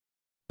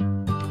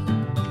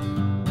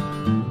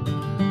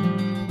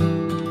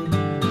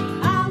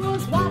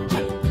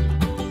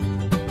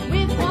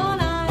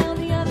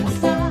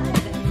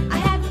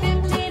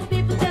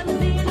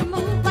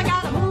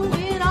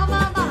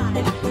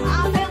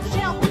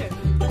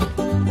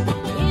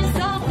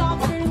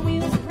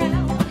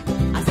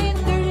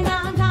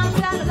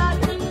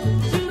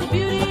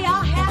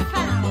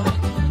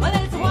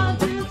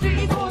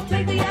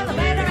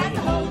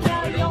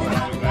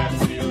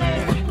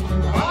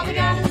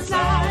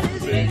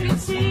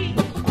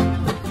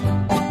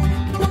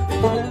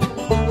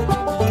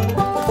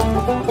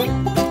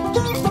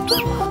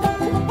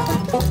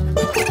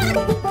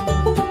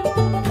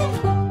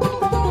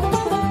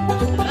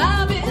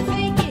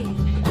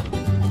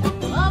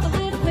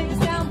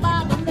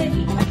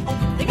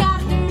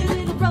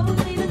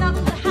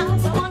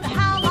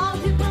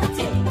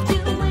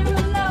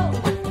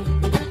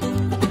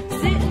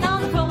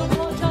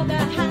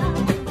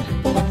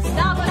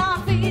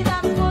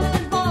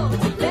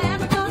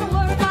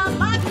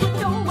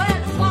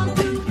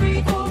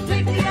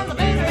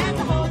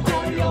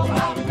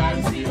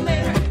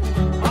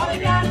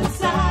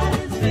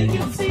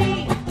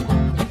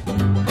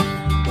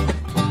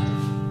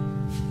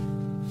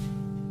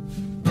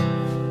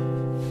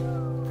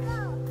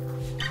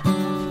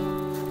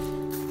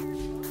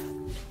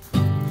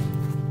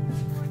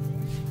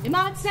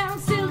might sound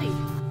silly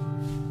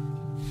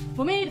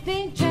for me to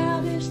think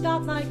childish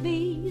thoughts like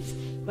these,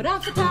 but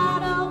I'm so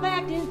tired of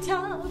acting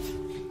tough,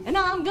 and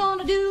I'm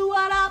gonna do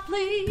what I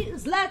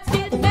please. Let's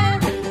get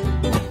married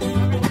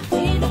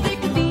in the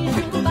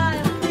cathedral by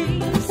a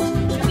priest.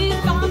 To be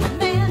a common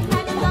man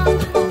hanging on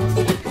the post.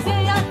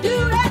 Say I do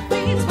that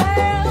means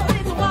well.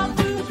 It's a 1,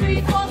 2,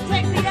 3, 4.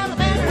 Take the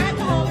elevator at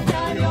the whole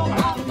time. Your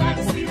heart would like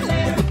to see you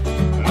there.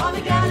 All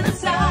they got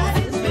inside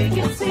is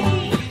vacancy.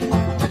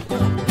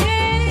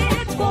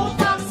 It's 4,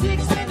 5,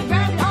 6, and the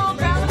ground all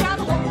ground. Got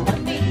a hold of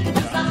me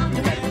 'cause I'm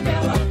the red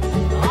fella.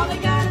 All they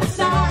got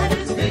inside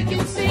is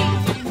vacancy.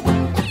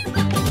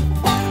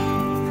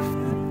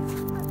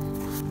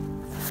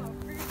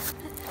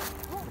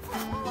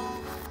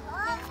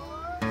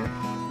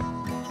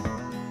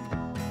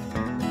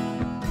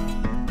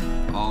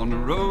 On the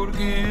road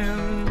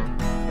again,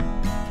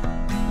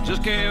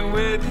 just can't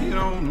wait to get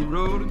on the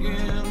road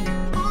again.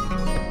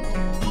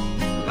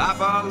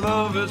 Life I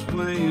love is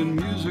playing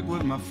music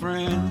with my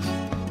friends.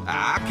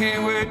 I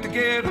can't wait to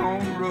get on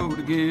the road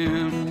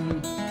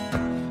again.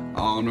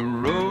 On the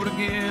road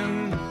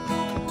again,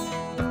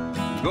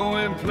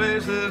 going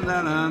places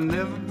that I've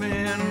never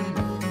been,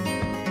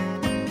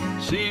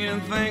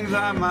 seeing things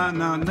I might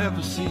not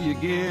never see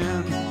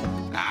again.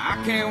 I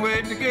can't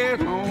wait to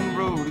get on the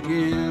road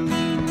again.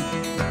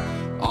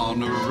 On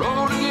the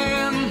road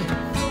again,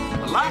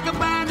 like a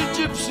band of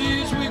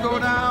gypsies, we go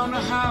down the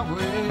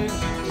highway.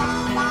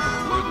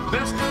 We're the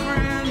best of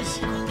friends,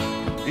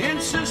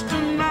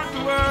 insisting that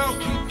the world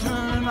keep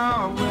turning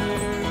our way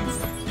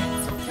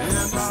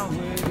and our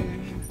way.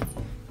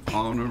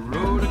 On the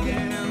road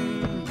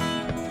again,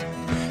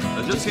 I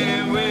just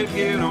can't wait to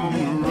get on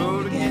the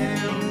road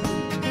again.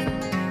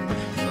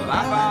 The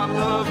life I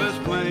love is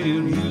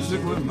playing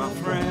music with my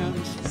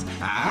friends.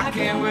 I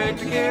can't wait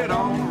to get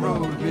on the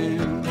road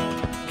again.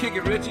 Kick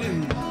it,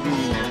 Richie.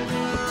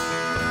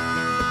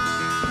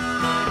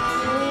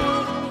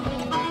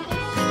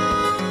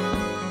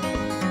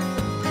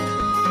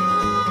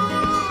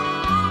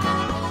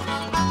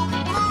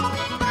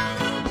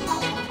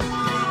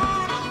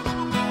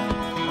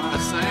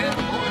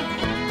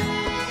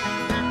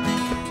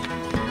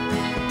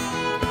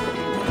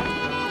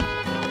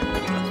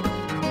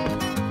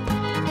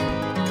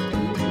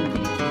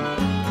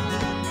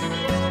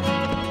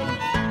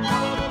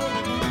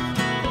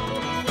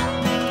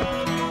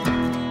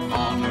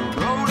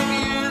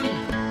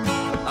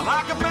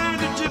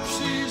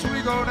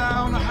 Go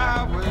down the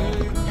highway.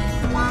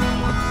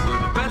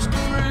 We're the best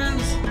of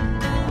friends,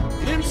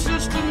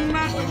 insisting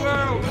that the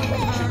world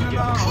turn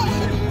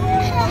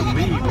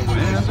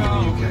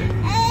our way.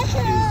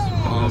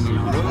 On the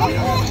road,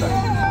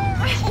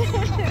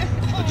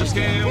 I just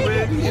can't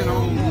wait to get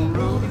on the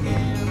road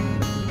again.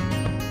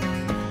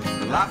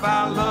 The life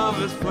I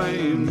love is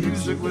playing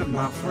music with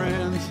my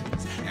friends.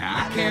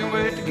 I can't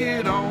wait to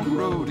get on the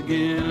road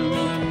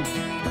again.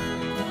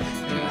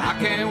 I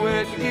can't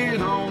wait to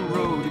get on the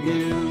road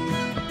again.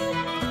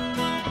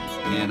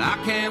 And I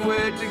can't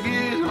wait to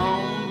get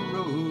on the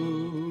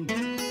road.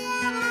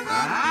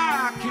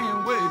 I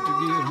can't wait to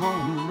get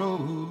on the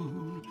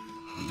road.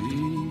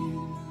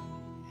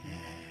 Yeah.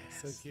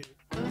 So cute.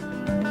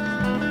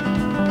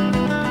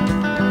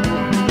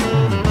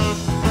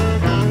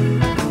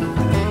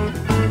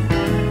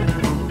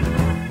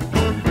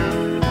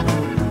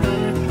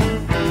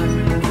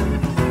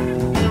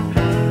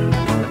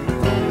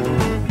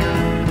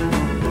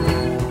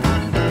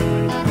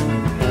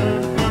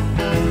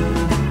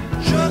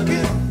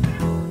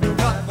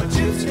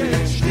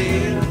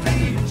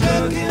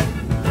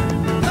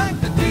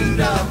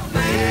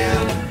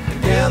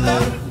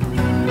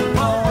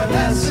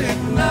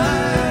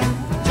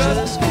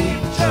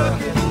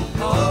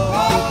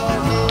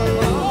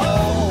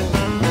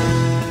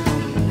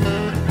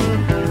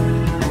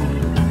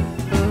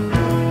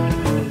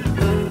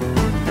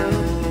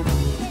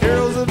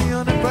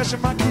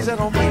 My keys out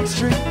on Main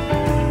Street.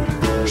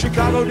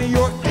 Chicago, New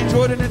York,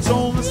 Detroit, and it's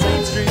on the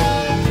same street.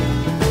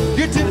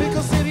 Your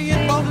typical city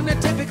involved in a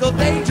typical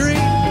daydream.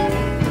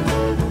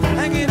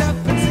 Hang it up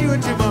and see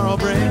what tomorrow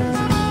brings.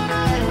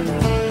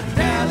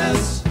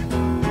 Dallas,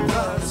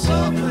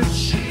 Salt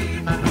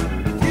Machine,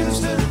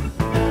 Houston,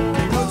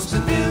 close to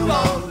New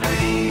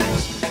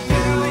Orleans,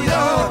 New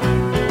York,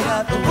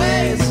 got the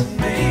ways and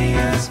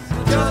means,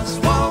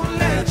 just won't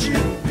let you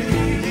be.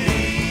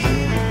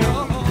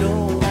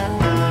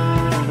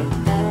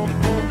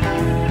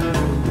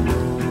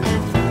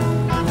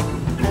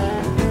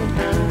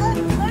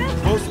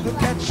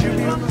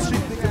 On the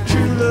street, think of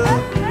true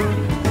love.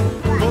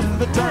 Most of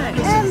the time,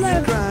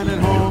 they're crying at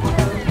home.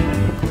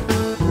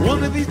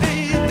 One of these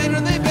days,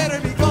 they better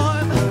be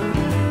gone.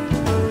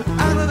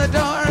 Out of the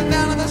door and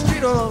down on the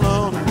street all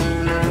alone.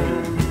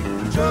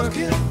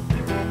 Trucking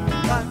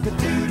like a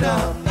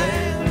two-dollar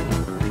man.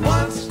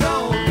 Once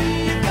told me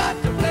you got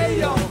to play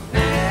your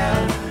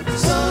hand.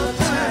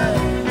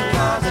 Sometimes,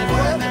 cause it's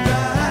worth it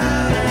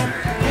dying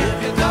if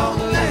you don't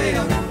lay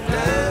them down.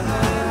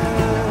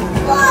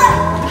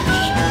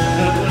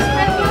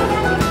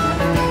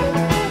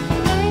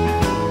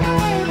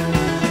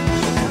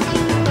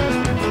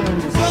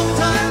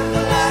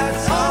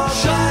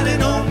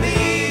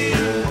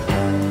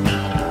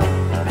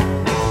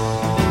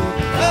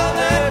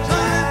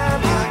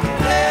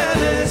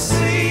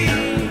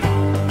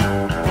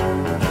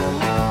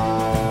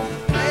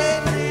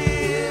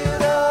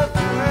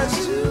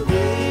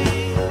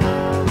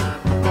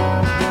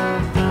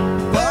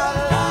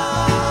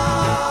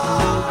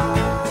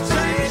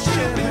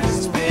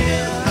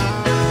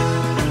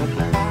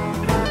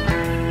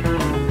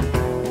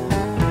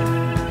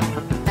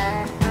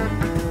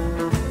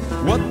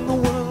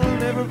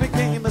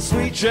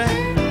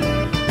 chain.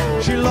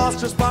 She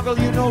lost her sparkle,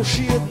 you know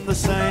she isn't the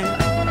same.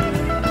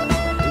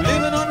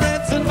 Living on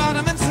reds and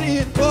vitamin C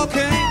and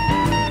cocaine.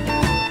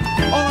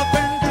 All my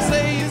friends can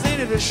say is,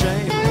 ain't it a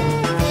shame?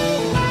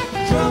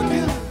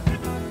 Trucking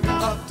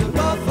up to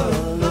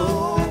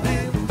Buffalo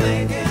and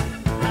thinking,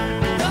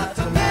 got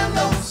to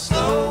mellow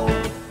slow.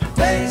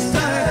 Takes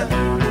time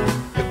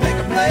to pick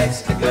a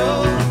place to go.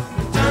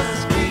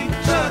 Just keep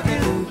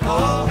trucking.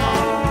 Oh,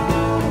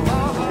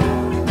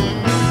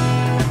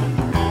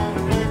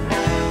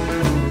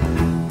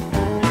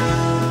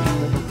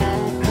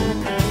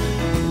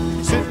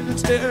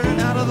 staring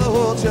out of the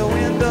hotel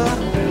window,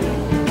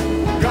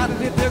 trying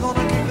if they're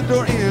gonna keep the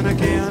door in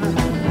again.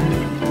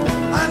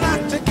 I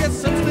like to get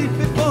some sleep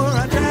before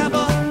I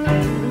travel,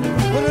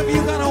 but if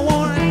you got a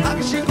warrant, I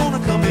guess you're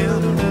gonna come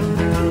in.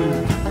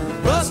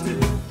 Busted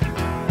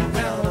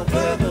down a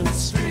Bourbon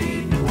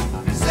Street,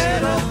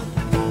 set up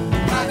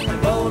like a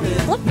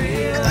bowling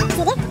pin.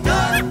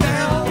 Got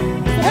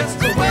down just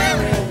to wear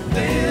it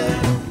thin,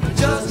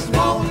 just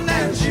won't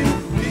let you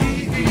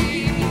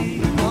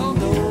be. Oh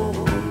no.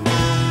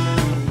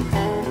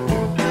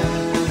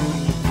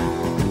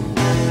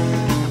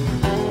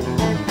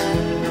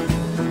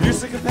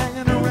 Sick of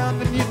hanging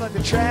around and you like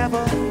to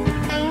travel.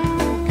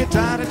 Get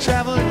tired of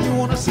traveling, you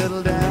wanna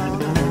settle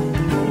down.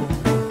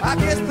 I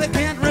guess they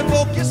can't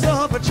revoke you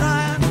so for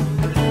trying.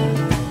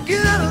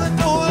 Get out of the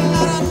door and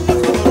let them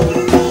look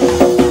around.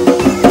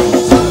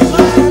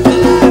 Sometimes the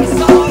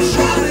lights all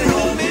shining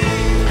on me.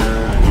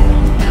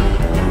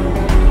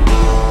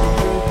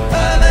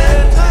 Other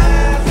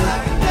times I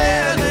can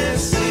barely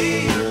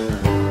see.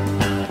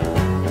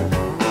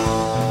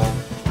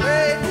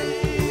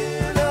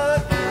 Waiting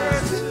up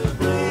to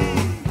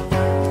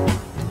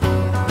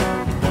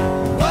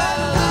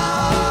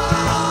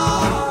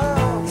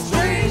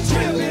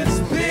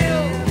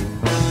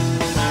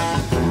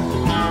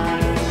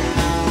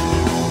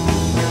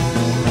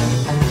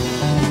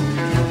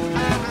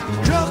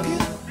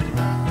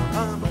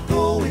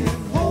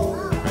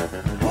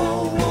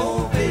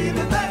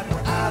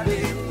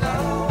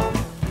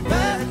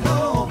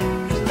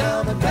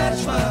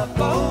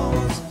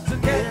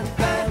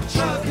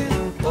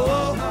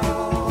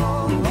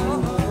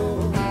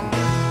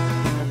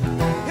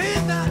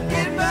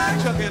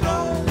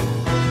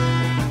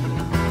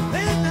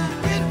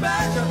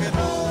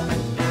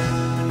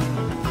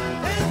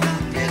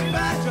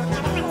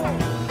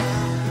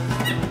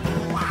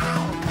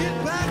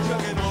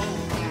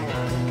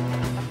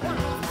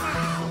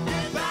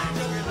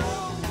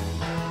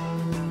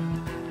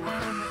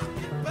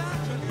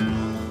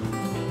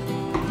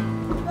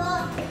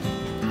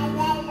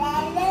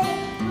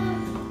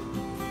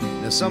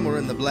Somewhere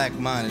in the black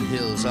mining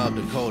hills of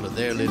Dakota,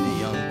 there lived a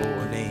young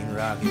boy named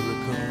Rocky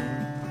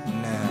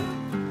Raccoon. Now,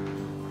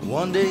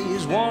 one day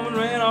his woman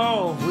ran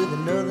off with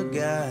another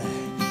guy,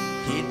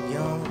 hit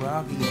young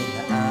Rocky in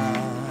the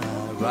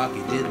eye.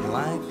 Rocky didn't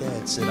like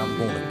that, said, I'm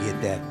gonna get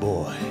that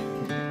boy.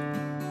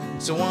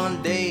 So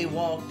one day he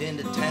walked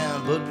into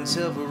town, booked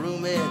himself a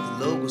room at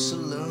the local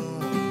saloon.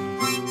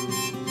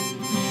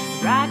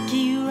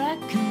 Rocky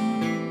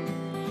Raccoon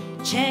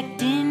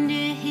checked into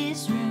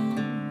his room,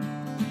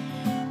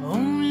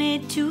 only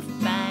to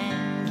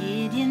find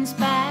Gideon's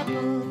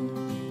Bible.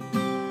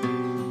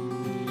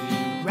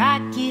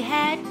 Rocky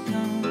had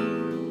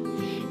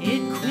come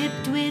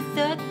equipped with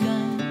a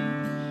gun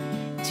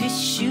to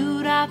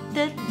shoot off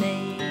the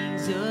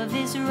legs of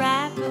his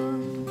rival.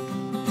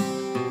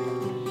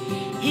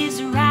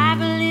 His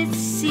rival, it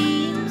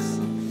seems,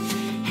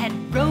 had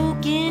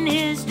broken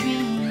his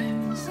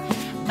dreams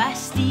by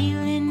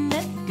stealing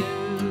the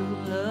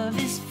girl of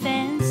his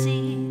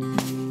fancy.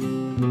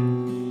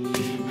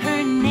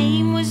 Her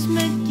name was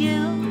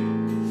McGill,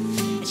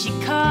 and she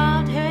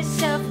called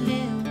herself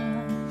Lil,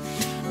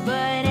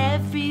 but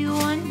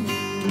everyone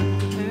knew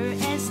her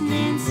as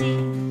Nancy.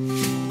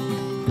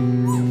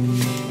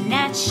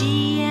 Now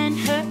she and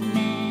her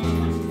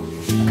man,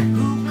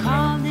 who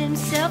called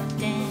himself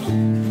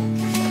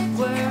Dan,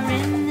 were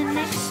in the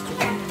next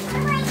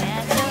room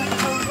at the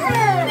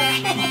hotel.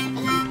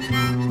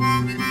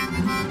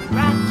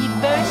 Rocky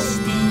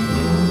burst in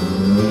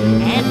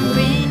and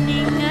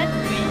grinning a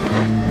grin,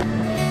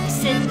 he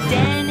said,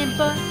 Danny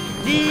boy,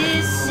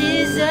 this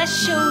is a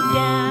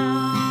showdown.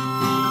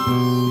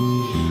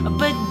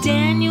 But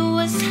Daniel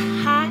was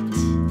hot,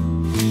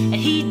 and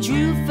he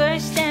drew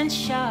first and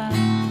shot,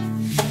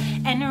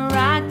 and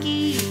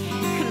Rocky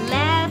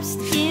collapsed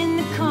in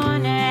the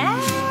corner.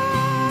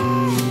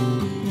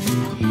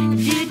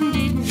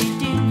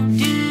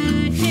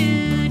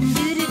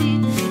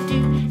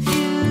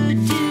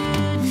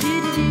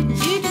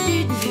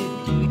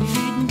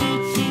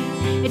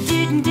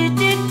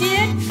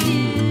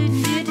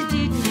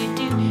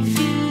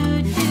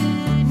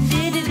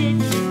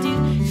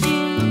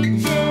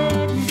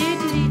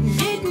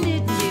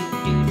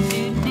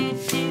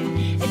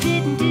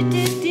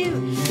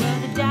 Well,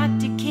 the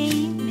doctor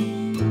came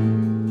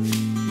in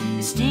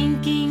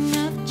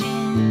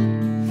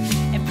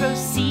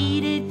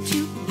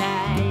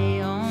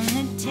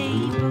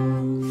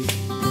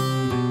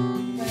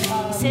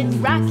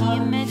Rocky, I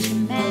met your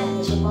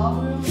match.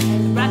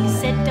 Rocky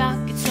said, Doc,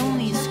 it's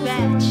only a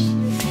scratch.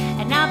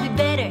 And I'll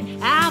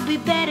be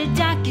better,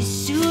 Doc, as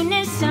soon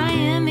as I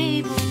am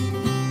able.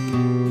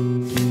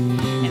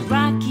 And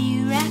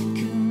Rocky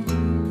Raccoon,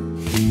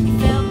 he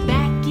fell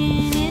back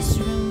in his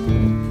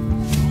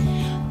room,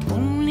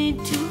 only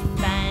to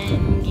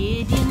find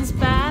Gideon's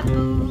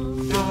Bible.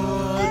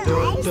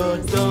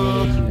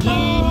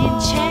 Gideon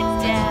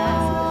checked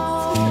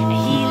out,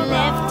 he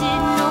left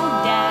it no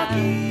doubt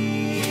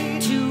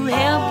to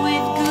help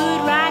with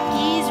good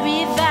Rocky's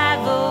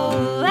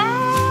revival. Ah,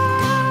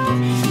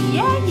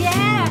 yeah, yeah.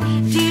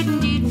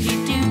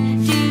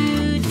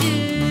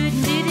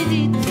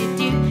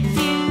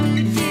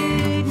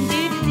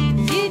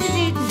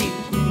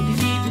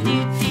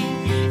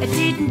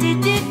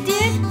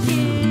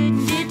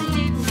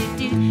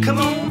 Come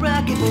on,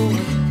 Rocky boy.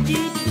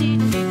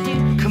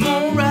 Come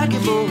on, Rocky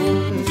boy.